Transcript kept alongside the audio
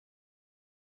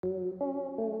Hey,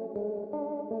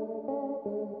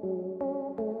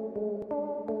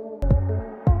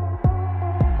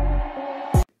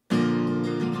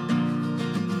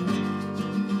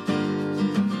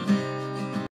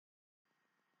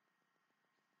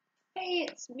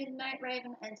 it's Midnight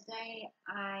Raven, and today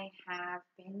I have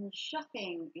been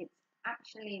shopping. It's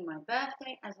actually my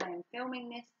birthday as I am filming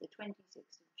this, the 26th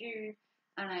of June,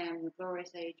 and I am the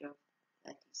glorious age of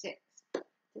 36.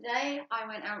 Today I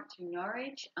went out to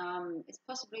Norwich. It's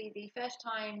possibly the first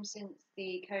time since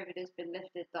the COVID has been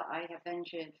lifted that I have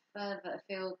ventured further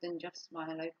afield than just my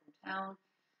local town.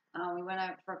 We went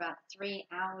out for about 3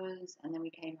 hours and then we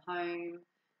came home.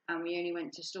 And we only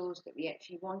went to stores that we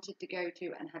actually wanted to go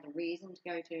to and had a reason to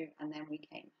go to, and then we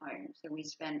came home. So we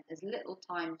spent as little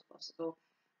time as possible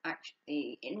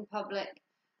actually in public.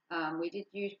 We did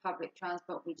use public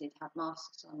transport. We did have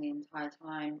masks on the entire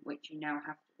time, which you now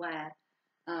have to wear.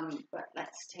 But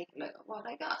let's take a look at what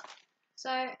I got.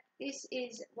 So this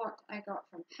is what I got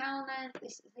from Poundland.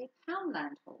 This is a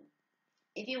Poundland haul.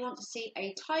 If you want to see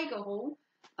a tiger haul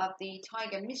of the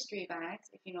tiger mystery bags,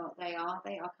 if you know what they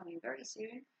are coming very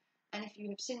soon. And if you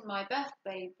have seen my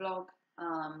birthday vlog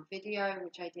video,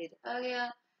 which I did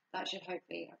earlier, that should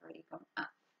hopefully have already gone up.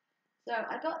 So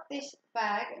I got this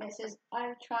bag and it says,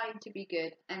 "I'm trying to be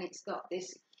good." And it's got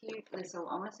this cute little,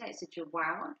 I want to say it's a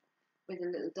chihuahua with a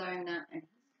little donut, and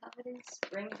he's covered in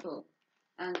sprinkles.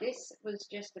 And this was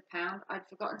just £1. I'd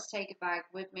forgotten to take a bag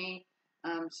with me,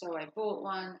 so I bought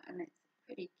one, and it's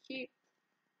pretty cute.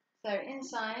 So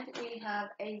inside we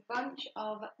have a bunch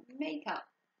of makeup.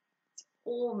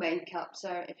 All makeup,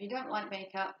 so if you don't like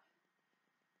makeup,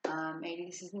 maybe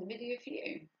this isn't the video for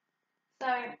you.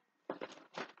 So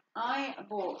I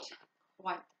bought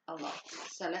quite a lot,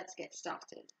 so let's get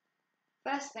started.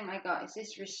 First thing I got is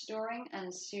this Restoring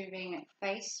and Soothing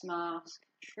Face Mask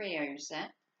Trio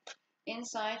set.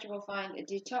 Inside you will find a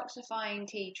detoxifying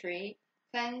tea tree,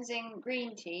 cleansing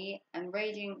green tea, and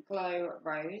radiant glow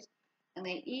rose, and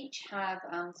they each have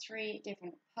 3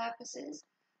 different purposes.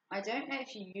 I don't know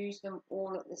if you use them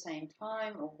all at the same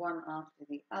time or one after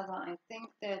the other. I think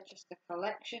they're just a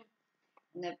collection,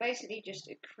 and they're basically just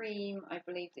a cream, I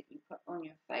believe, that you put on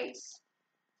your face.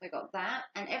 So I got that,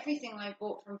 and everything I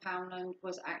bought from Poundland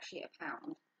was actually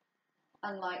 £1,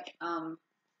 unlike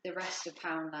the rest of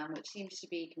Poundland, which seems to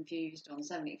be confused on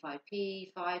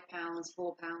 75p, £5,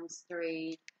 £4,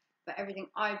 3. But everything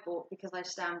I bought, because I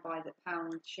stand by the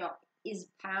pound shop, is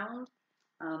 £1.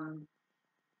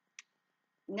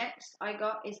 Next I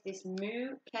got is this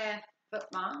Moo Care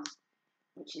foot mask,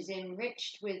 which is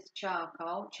enriched with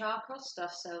charcoal. Charcoal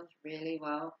stuff sells really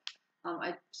well.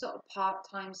 I sort of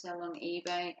part-time sell on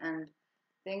eBay, and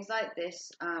things like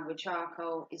this with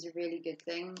charcoal is a really good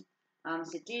thing.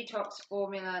 It's a detox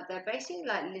formula. They're basically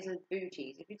like little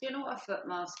booties. If you don't know what a foot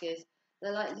mask is,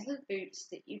 they're like little boots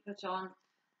that you put on,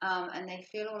 and they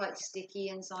feel all like sticky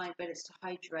inside, but it's to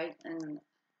hydrate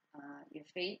your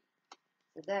feet.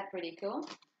 So they're pretty cool.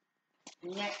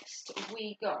 Next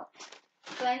we got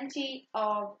plenty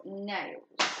of nails.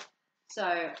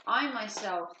 So I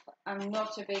myself am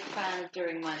not a big fan of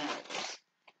doing my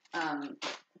nails.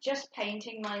 Just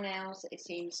painting my nails, it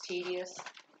seems tedious.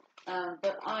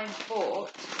 But I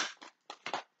bought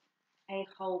a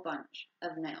whole bunch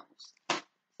of nails.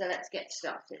 So let's get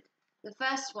started. The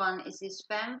first one is this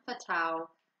Femme Fatale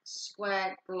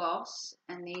Square Gloss,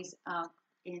 and these are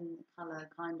in the colour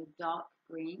kind of dark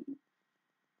green.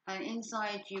 And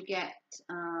inside you get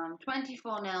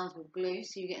 24 nails with glue,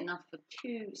 so you get enough for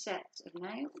 2 sets of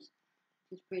nails,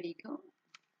 which is pretty cool.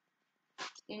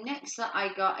 The next that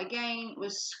I got again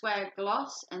was Square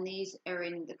Gloss, and these are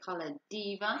in the colour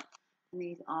Diva, and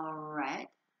these are red.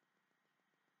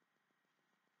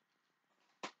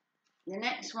 The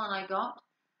next one I got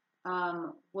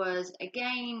was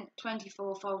again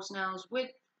 24 false nails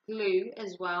with glue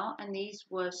as well, and these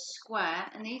were square,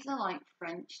 and these are like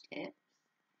French tips.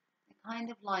 They're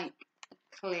kind of like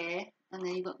clear, and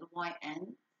then you've got the white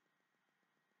end.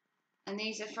 And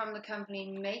these are from the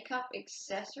company Makeup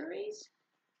Accessories.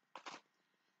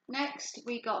 Next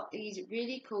we got these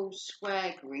really cool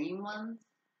square green ones.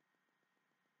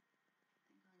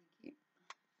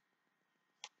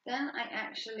 Then I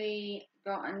actually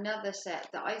got another set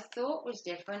that I thought was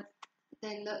different.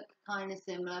 They look kind of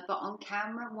similar, but on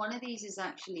camera one of these is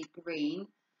actually green,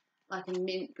 like a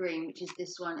mint green, which is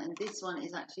this one, and this one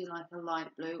is actually like a light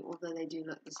blue, although they do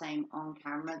look the same on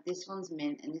camera. This one's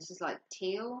mint, and this is like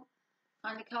teal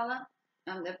kind of colour,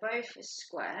 and they're both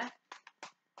square.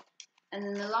 And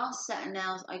then the last set of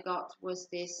nails I got was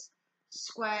this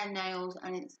square nails,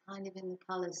 and it's kind of in the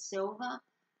colour silver,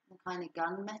 the kind of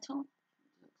gunmetal.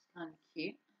 It looks kind of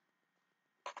cute.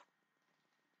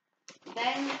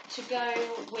 to go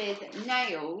with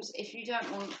nails, if you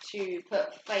don't want to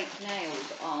put fake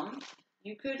nails on,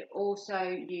 you could also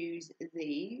use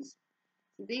these.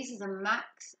 So these are the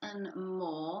Max and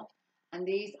More, and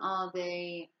these are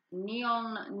the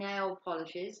neon nail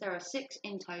polishes. There are 6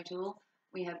 in total.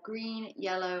 We have green,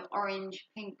 yellow, orange,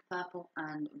 pink, purple,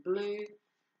 and blue.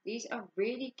 These are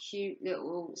really cute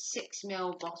little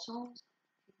 6ml bottles.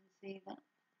 You can see that.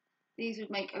 These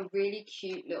would make a really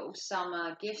cute little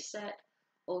summer gift set,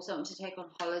 or something to take on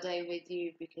holiday with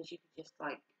you, because you could just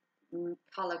like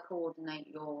colour coordinate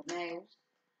your nails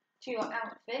to your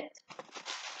outfit.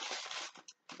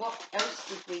 What else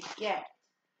did we get?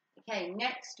 Okay,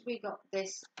 next we got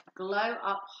this glow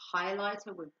up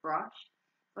highlighter with brush.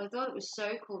 I thought it was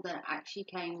so cool that it actually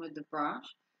came with the brush.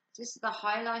 So this is the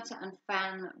highlighter and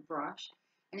fan brush,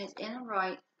 and it's in a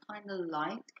right kind of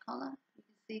light colour. You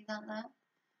can see that there.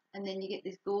 And then you get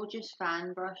this gorgeous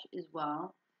fan brush as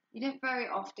well. You don't very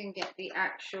often get the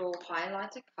actual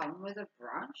highlighter come with a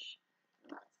brush.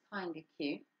 That's kind of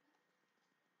cute.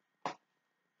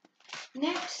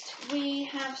 Next, we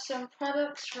have some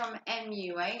products from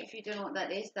MUA. If you don't know what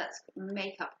that is, that's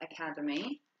Makeup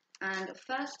Academy. And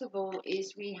first of all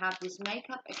is we have this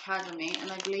Makeup Academy,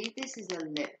 and I believe this is a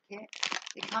lip kit.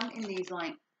 They come in these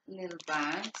like little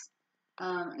bags.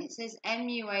 And it says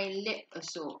MUA lip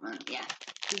assortment. Yeah.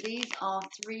 So these are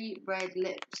 3 red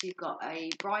lips. You've got a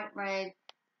bright red,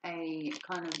 a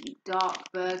kind of dark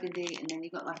burgundy, and then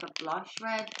you've got like a blush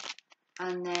red.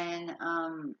 And then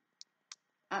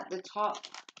at the top,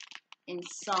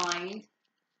 inside,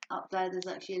 up there, there's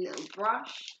actually a little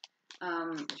brush,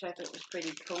 which I thought was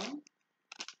pretty cool.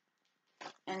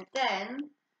 And then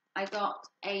I got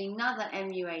another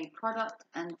MUA product,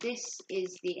 and this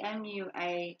is the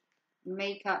MUA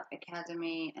Makeup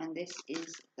Academy, and this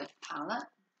is the palette.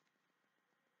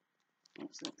 It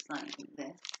looks like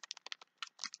this.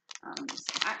 It's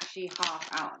actually half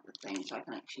out of the thing, so I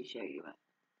can actually show you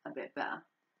it a bit better.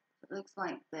 It looks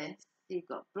like this. So you've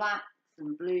got blacks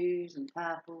and blues and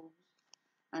purples,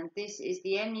 and this is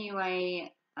the MUA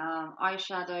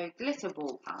eyeshadow glitter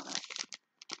ball palette.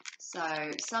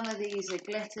 So some of these are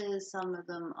glitters, some of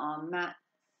them are matte.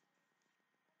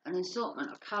 An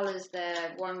assortment of colours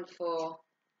there, one for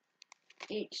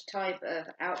each type of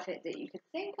outfit that you could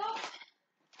think of.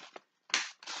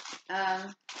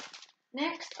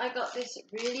 Next, I got this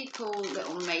really cool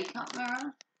little makeup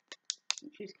mirror,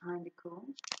 which is kind of cool.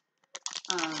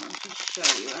 I'll just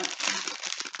show you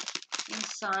it.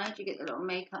 Inside, you get the little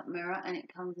makeup mirror, and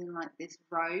it comes in like this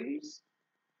rose.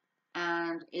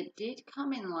 And it did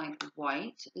come in like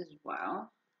white as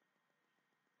well.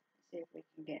 Let's see if we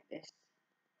can get this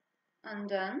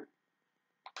undone.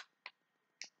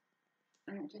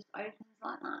 And it just opens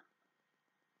like that.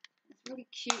 It's really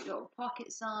cute little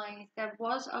pocket size. There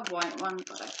was a white one,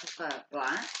 but I prefer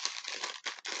black.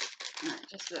 And it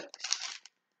just looks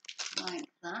like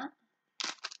that.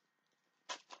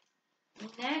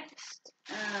 Next,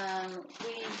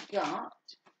 we got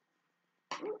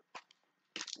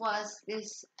was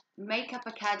this Makeup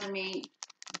Academy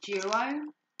Duo. I'm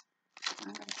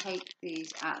going to take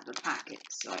these out of the packet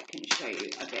so I can show you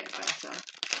a bit better.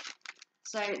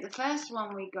 So the first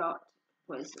one we got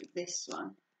was this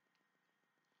one.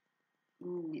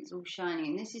 It's all shiny,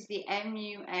 and this is the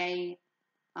MUA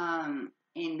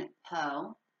in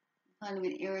pearl, kind of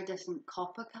an iridescent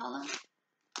copper colour.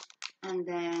 And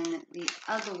then the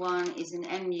other one is an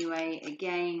MUA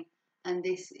again, and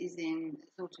this is in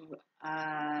sort of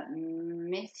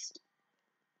mist.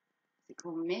 Is it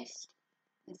called mist?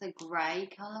 It's a grey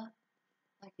colour,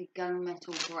 like a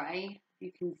gunmetal grey.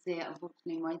 You can see it.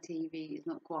 Unfortunately, my TV is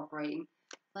not cooperating.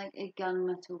 Like a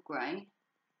gunmetal grey,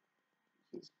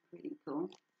 which is pretty cool.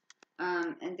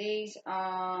 And these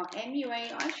are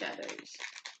MUA eyeshadows.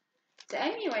 So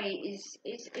MUA is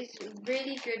a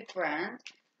really good brand.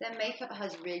 Their makeup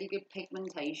has really good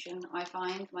pigmentation, I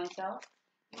find myself.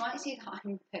 You might see that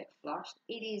I'm a bit flushed.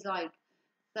 It is like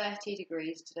 30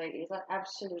 degrees today. It is like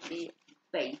absolutely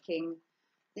baking.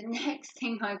 The next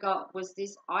thing I got was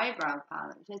this eyebrow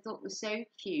palette, which I thought was so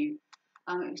cute.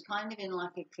 It was kind of in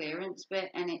like a clearance bit,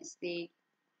 and it's the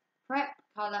Prep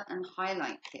Colour and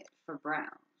Highlight Kit for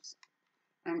brows.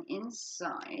 And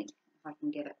inside, if I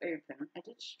can get it open, I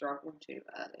did struggle to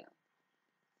earlier.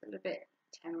 It's a little bit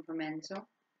temperamental.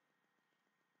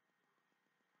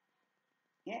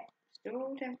 Yeah,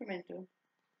 still temperamental.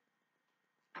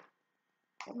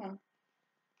 Come on.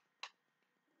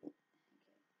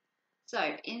 So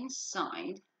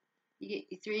inside, you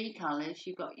get your 3 colours.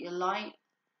 You've got your light,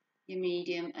 your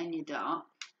medium, and your dark.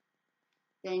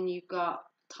 Then you've got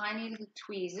tiny little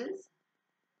tweezers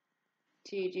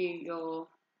to do your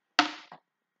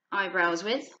eyebrows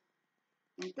with.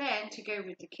 And then to go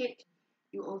with the kit,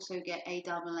 you also get a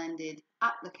double-ended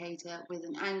applicator with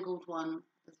an angled one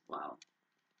as well.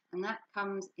 And that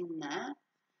comes in there.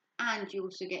 And you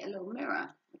also get a little mirror,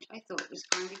 which I thought was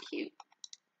kind of cute.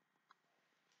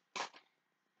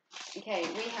 Okay,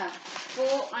 we have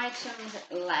 4 items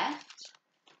left.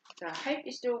 So I hope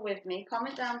you're still with me.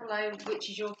 Comment down below which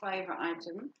is your favourite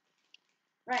item.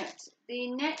 Right,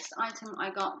 the next item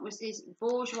I got was this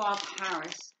Bourjois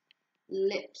Paris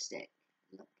lipstick.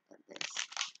 Look at this.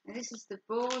 Now this is the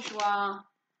Bourjois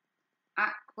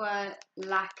Aqua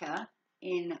Lacquer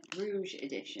in Rouge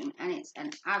edition, and it's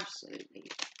an absolutely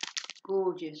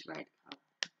gorgeous red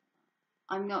colour.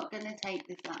 I'm not going to take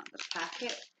this out of the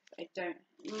packet. I don't,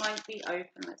 it might be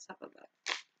open. Let's have a look.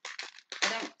 I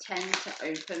don't tend to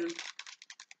open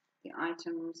the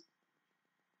items.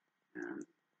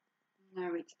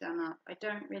 No, it's done up. I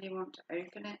don't really want to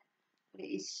open it, but it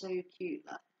is so cute.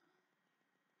 That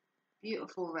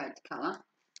beautiful red colour.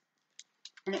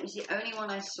 And it was the only one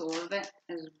I saw of it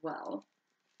as well,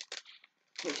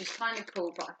 which is kind of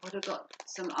cool, but I would have got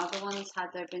some other ones had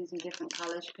there been some different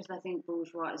colours, because I think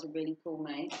Bourjois is a really cool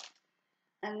name.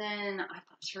 And then I've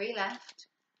got 3 left.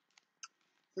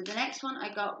 So the next one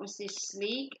I got was this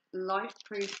sleek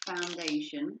life-proof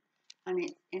foundation, and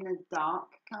it's in a dark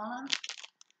colour.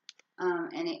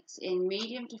 And it's in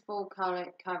medium to full colour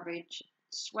coverage,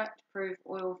 sweat-proof,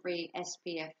 oil-free,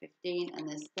 SPF 15, and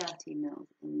there's 30 ml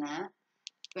in there.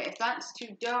 But if that's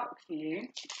too dark for you,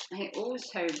 I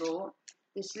also bought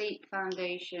the sleek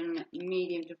foundation,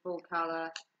 medium to full colour,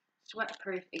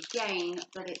 sweat-proof again,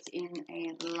 but it's in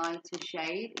a lighter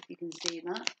shade, if you can see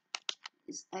that.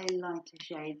 It's a lighter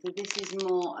shade, so this is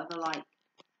more of a like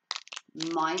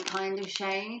my kind of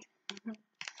shade.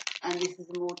 And this is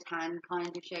a more tan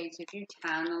kind of shade, so if you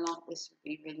tan a lot, this would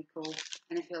be really cool.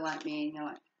 And if you're like me and you're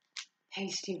like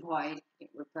pasty white,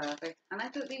 it would be perfect. And I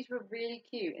thought these were really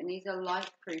cute, and these are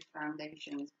light-proof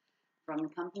foundations from the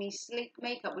company Sleek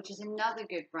Makeup, which is another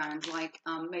good brand like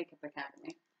Makeup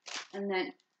Academy. And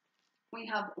then we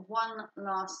have one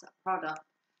last product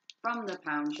from the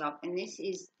Pound Shop, and this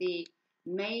is the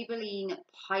Maybelline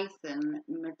Python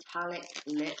Metallic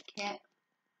Lip Kit.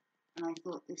 And I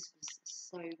thought this was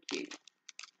so cute.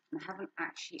 And I haven't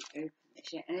actually opened it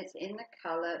yet. And it's in the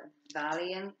colour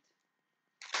Valiant.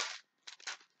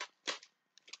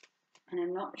 And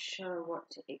I'm not sure what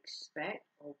to expect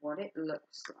or what it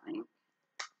looks like.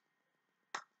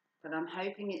 But I'm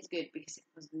hoping it's good, because it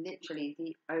was literally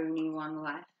the only one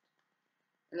left.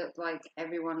 It looked like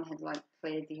everyone had like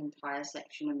cleared the entire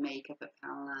section of makeup at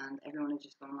Poundland. Everyone had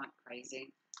just gone like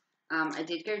crazy. I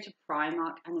did go to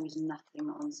Primark, and there was nothing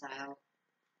on sale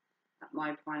at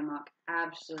my Primark.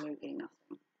 Absolutely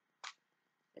nothing.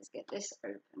 Let's get this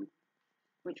open,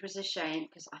 which was a shame,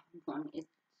 because I wanted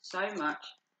so much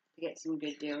to get some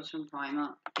good deals from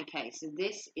Primark. Okay, so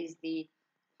this is the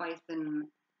Python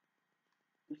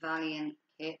Valiant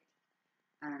kit,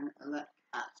 and look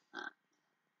at that.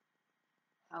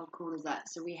 How cool is that?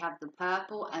 So we have the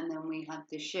purple, and then we have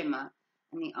the shimmer,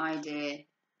 and the idea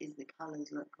is the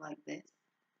colours look like this.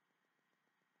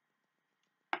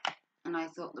 And I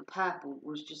thought the purple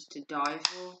was just to die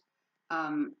for.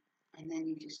 And then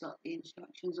you just got the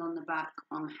instructions on the back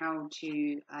on how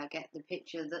to get the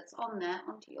picture that's on there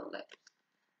onto your lips.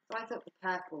 So I thought the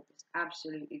purple was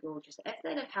absolutely gorgeous. If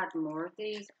they'd have had more of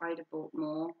these, I'd have bought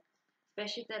more.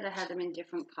 Especially if they'd have had them in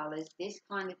different colours. This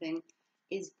kind of thing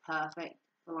is perfect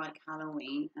for like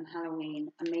Halloween. And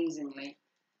Halloween, amazingly,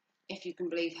 if you can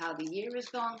believe how the year has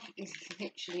gone, is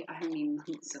literally only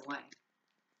months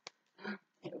away.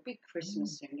 It'll be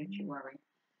Christmas soon, don't you worry.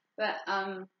 But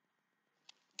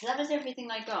so that was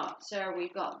everything I got. So we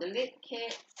got the lip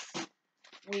kit,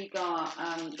 we got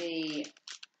the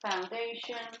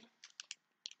foundation,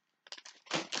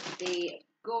 the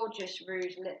gorgeous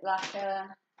Rouge lip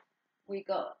lacquer, we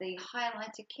got the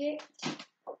highlighter kit,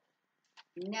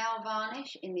 nail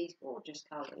varnish in these gorgeous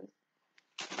colours,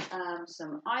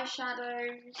 some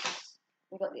eyeshadows,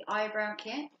 we got the eyebrow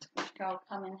kit, which will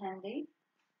come in handy.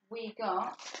 We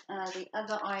got the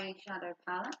other eyeshadow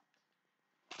palette.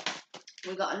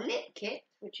 We got a lip kit,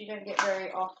 which you don't get very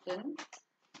often.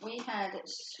 We had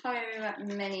so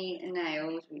many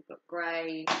nails. We've got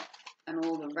grey and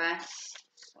all the rest.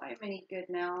 So many good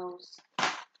nails.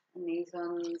 And these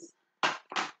ones.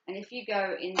 And if you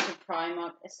go into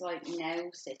Primark, it's like Nail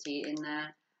City in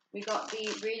there. We got the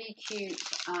really cute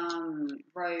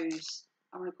rose,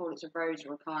 I'm going to call it a rose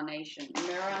or a carnation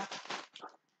mirror.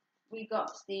 We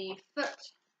got the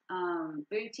foot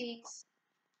booties.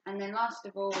 And then last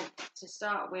of all, to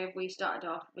start with, we started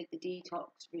off with the Detox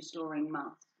Restoring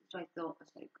Mask, which I thought was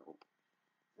so cool.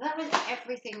 That was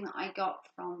everything that I got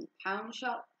from the pound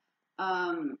shop.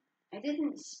 I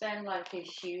didn't spend like a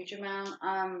huge amount.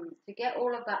 To get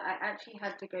all of that, I actually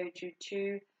had to go to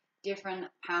two different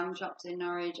pound shops in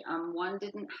Norwich. One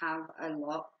didn't have a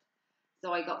lot,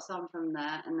 so I got some from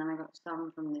there, and then I got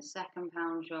some from the second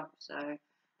pound shop. So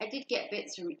I did get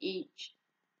bits from each.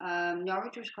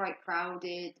 Norwich was quite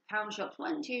crowded. The pound shops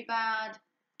weren't too bad.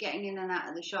 Getting in and out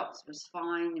of the shops was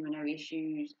fine. There were no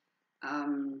issues.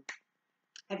 Um,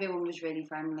 Everyone was really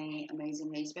friendly,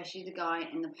 amazingly, especially the guy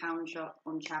in the pound shop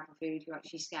on Chapel Food who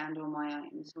actually scanned all my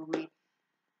items for me,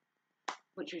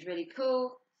 which was really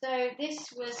cool. So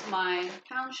this was my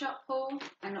pound shop haul,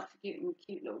 and not forgetting the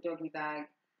cute little doggy bag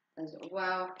as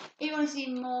well. If you want to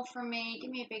see more from me,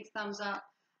 give me a big thumbs up.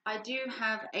 I do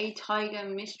have a tiger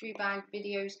mystery bag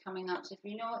videos coming up, so if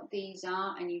you know what these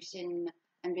are and you've seen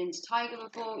and been to Tiger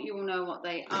before, you will know what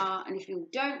they are, and if you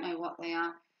don't know what they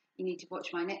are, you need to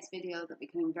watch my next video that'll be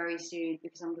coming very soon,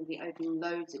 because I'm going to be opening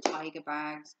loads of tiger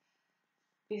bags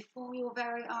before your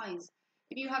very eyes.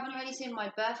 If you haven't already seen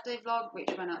my birthday vlog,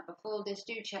 which went up before this,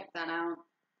 do check that out.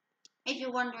 If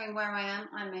you're wondering where I am,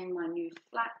 I'm in my new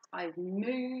flat. I've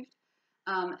moved,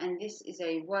 and this is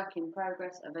a work in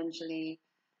progress. Eventually,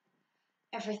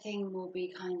 everything will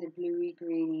be kind of bluey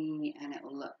greeny, and it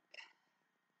will look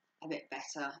a bit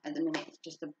better. At the minute, it's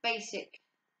just a basic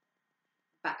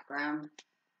background.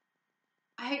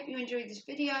 I hope you enjoyed this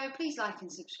video. Please like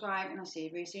and subscribe, and I'll see you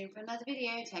very soon for another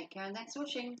video. Take care and thanks for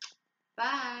watching.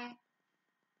 Bye.